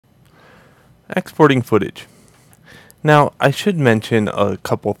Exporting footage. Now, I should mention a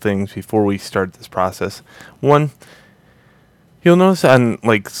couple things before we start this process. One, you'll notice on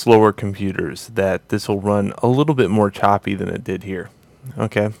like slower computers that this will run a little bit more choppy than it did here.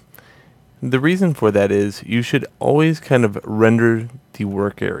 Okay. The reason for that is you should always kind of render the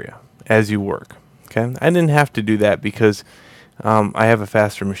work area as you work. Okay. I didn't have to do that because I have a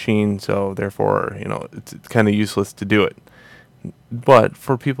faster machine, so therefore, it's kind of useless to do it. But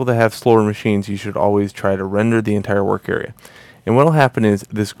for people that have slower machines, you should always try to render the entire work area. And what will happen is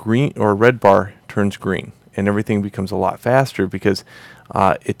this green or red bar turns green, and everything becomes a lot faster because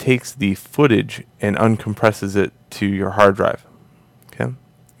it takes the footage and uncompresses it to your hard drive. Okay,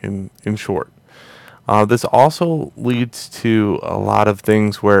 in short, this also leads to a lot of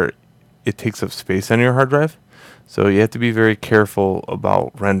things where it takes up space on your hard drive. So you have to be very careful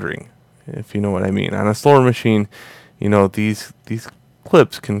about rendering, if you know what I mean. On a slower machine, these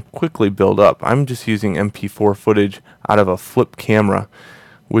clips can quickly build up. I'm just using MP4 footage out of a flip camera,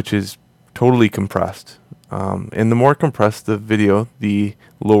 which is totally compressed. And the more compressed the video, the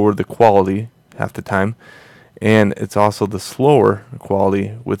lower the quality half the time. And it's also the slower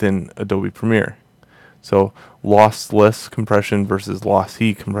quality within Adobe Premiere. So lossless compression versus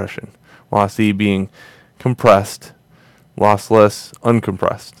lossy compression. Lossy being compressed, lossless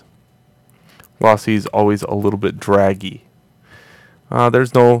uncompressed. Lossy is always a little bit draggy.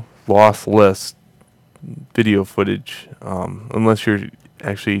 There's no lossless video footage unless you're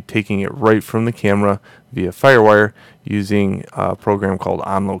actually taking it right from the camera via Firewire using a program called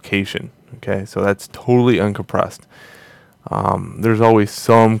On Location. Okay, so that's totally uncompressed. There's always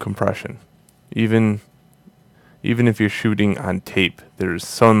some compression, even if you're shooting on tape. There's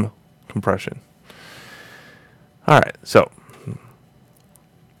some compression. All right, so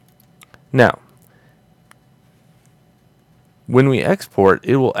now when we export,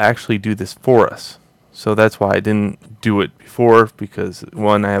 it will actually do this for us. So that's why I didn't do it before, because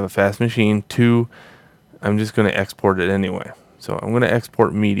one, I have a fast machine. Two, I'm just going to export it anyway. So I'm going to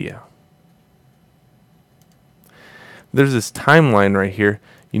export media. There's this timeline right here.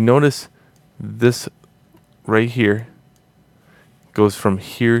 You notice this right here goes from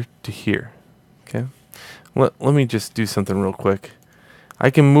here to here. Okay. Let me just do something real quick. I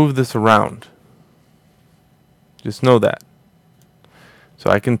can move this around. Just know that. So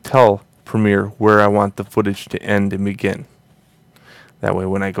I can tell Premiere where I want the footage to end and begin. That way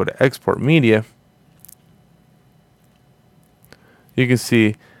when I go to export media, you can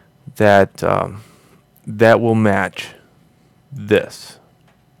see that that will match this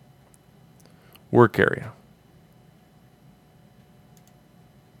work area.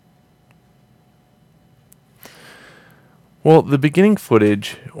 Well, the beginning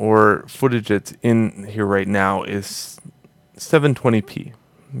footage, or footage that's in here right now, is 720p.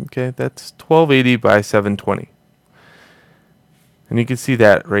 Okay, that's 1280 by 720. And you can see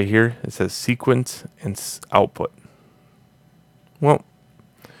that right here. It says sequence and output. Well,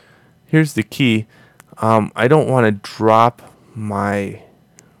 here's the key. I don't want to drop my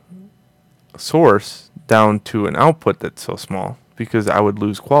source down to an output that's so small, because I would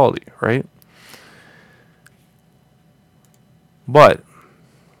lose quality, right? But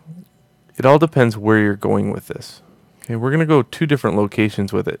it all depends where you're going with this. Okay, we're going to go two different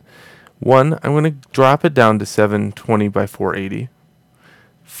locations with it. One, I'm going to drop it down to 720 by 480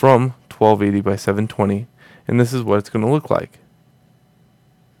 from 1280 by 720, and this is what it's going to look like.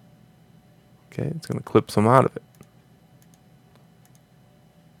 Okay, it's going to clip some out of it.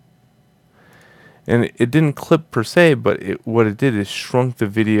 And it didn't clip per se, but what it did is shrunk the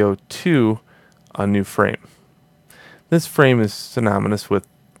video to a new frame. This frame is synonymous with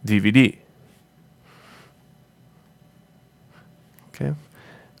DVD. Okay.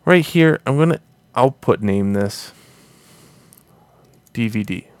 Right here, I'm going to output name this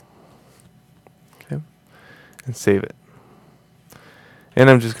DVD. Okay. And save it. And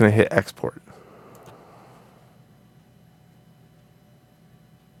I'm just going to hit export.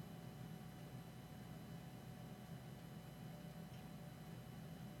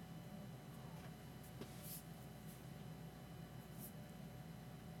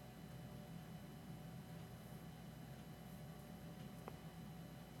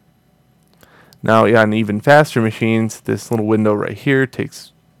 Now, yeah, on even faster machines, this little window right here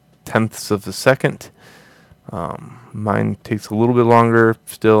takes tenths of a second. Mine takes a little bit longer,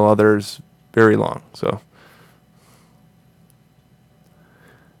 still others very long. So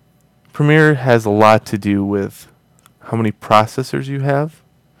Premiere has a lot to do with how many processors you have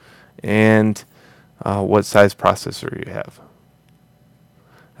and what size processor you have.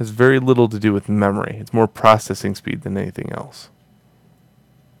 It has very little to do with memory. It's more processing speed than anything else.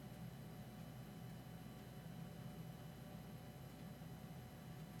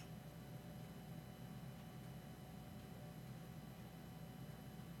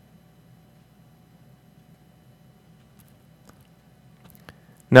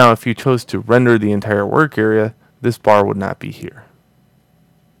 Now, if you chose to render the entire work area, this bar would not be here.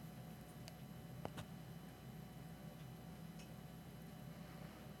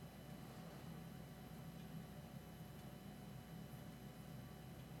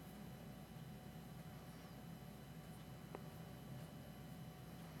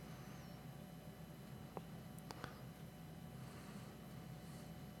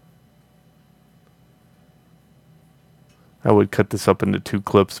 I would cut this up into 2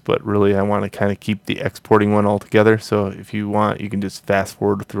 clips, but really I want to kind of keep the exporting one all together. So if you want, you can just fast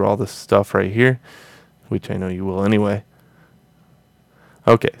forward through all this stuff right here, which I know you will anyway.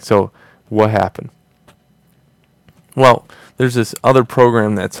 Okay, so what happened? Well, there's this other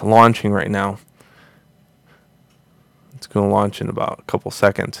program that's launching right now. It's going to launch in about a couple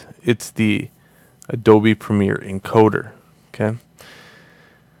seconds. It's the Adobe Premiere Encoder. Okay.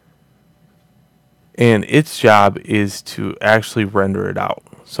 And its job is to actually render it out.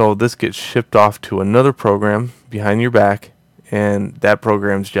 So this gets shipped off to another program behind your back, and that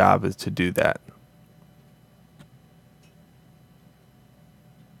program's job is to do that.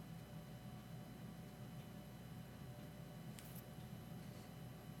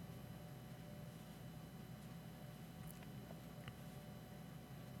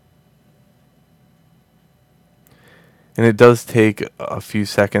 And it does take a few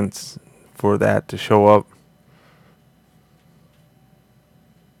seconds for that to show up.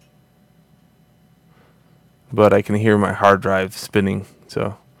 But I can hear my hard drive spinning,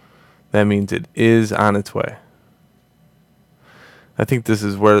 so that means it is on its way. I think this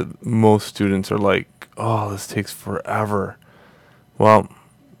is where most students are like, oh, this takes forever. Well,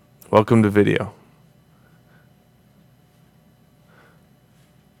 welcome to video.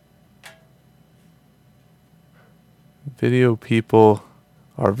 Video people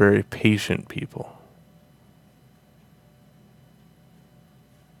are very patient people.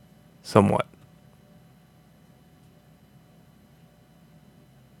 Somewhat.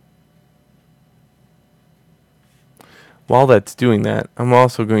 While that's doing that, I'm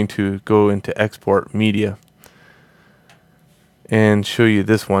also going to go into export media and show you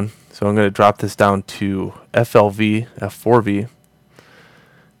this one. So I'm going to drop this down to FLV, F4V,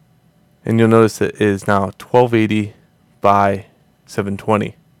 and you'll notice that it is now 1280 by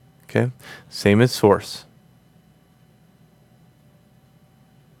 720. Okay, same as source.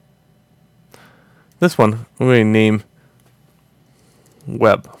 This one I'm going to name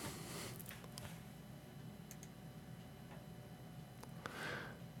web.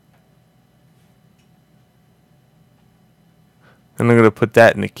 And I'm going to put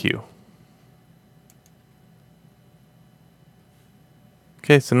that in the queue.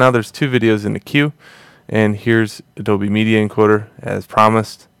 Okay, so now there's 2 videos in the queue, and here's Adobe Media Encoder as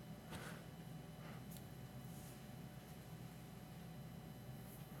promised.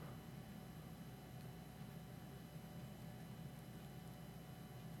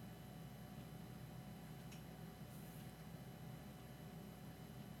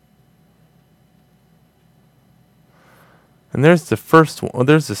 And there's the first one. Well,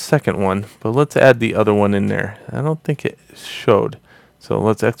 there's the second one, but let's add the other one in there. I don't think it showed. So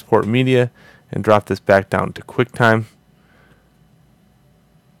let's export media and drop this back down to QuickTime.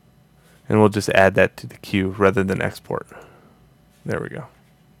 And we'll just add that to the queue rather than export. There we go.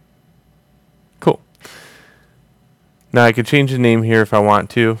 Cool. Now I can change the name here if I want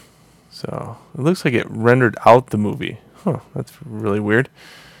to. So it looks like it rendered out the movie. Huh, that's really weird.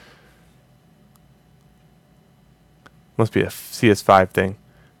 Must be a CS5 thing.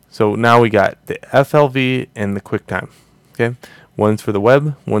 So now we got the FLV and the QuickTime. Okay, one's for the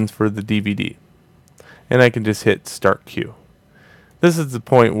web, one's for the DVD, and I can just hit Start Queue. This is the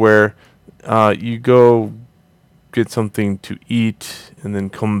point where you go get something to eat and then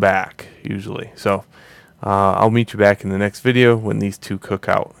come back usually. So I'll meet you back in the next video when these 2 cook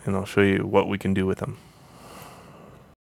out, and I'll show you what we can do with them.